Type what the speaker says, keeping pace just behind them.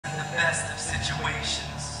best of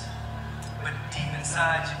situations, but deep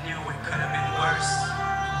inside you knew it could have been worse.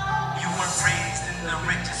 You weren't raised in the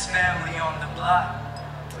richest family on the block,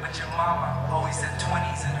 but your mama always had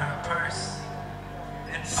 20s in her purse.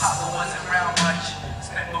 And Papa wasn't around much,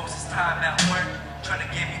 spent most of his time at work, trying to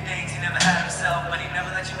give you things he never had himself, but he never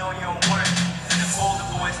let you know your own worth. And the older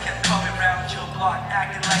boys kept coming around your block,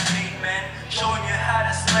 acting like big men, showing you how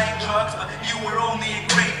to slang drugs, but you were only in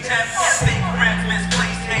grade 10. Yeah, fake rims,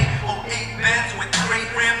 misplaced hate, 08 Benz with great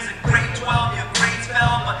rims. In grade 12, your grades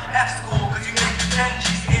fell, but F school, cause you made 10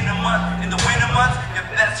 G's in a month. In the winter months, your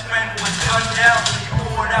best friend was gunned down, so you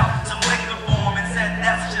poured out some liquor for him and said,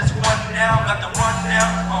 that's just one down. Got the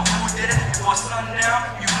rundown on who did it before sundown.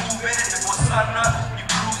 You move in it before sun up, you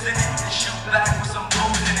cruise in it and shoot back with some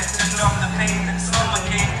booze in it to numb the pain that the summer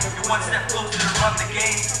came. You're one step closer to run the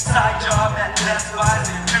game. Side job at Best Buy,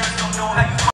 so your parents don't know how you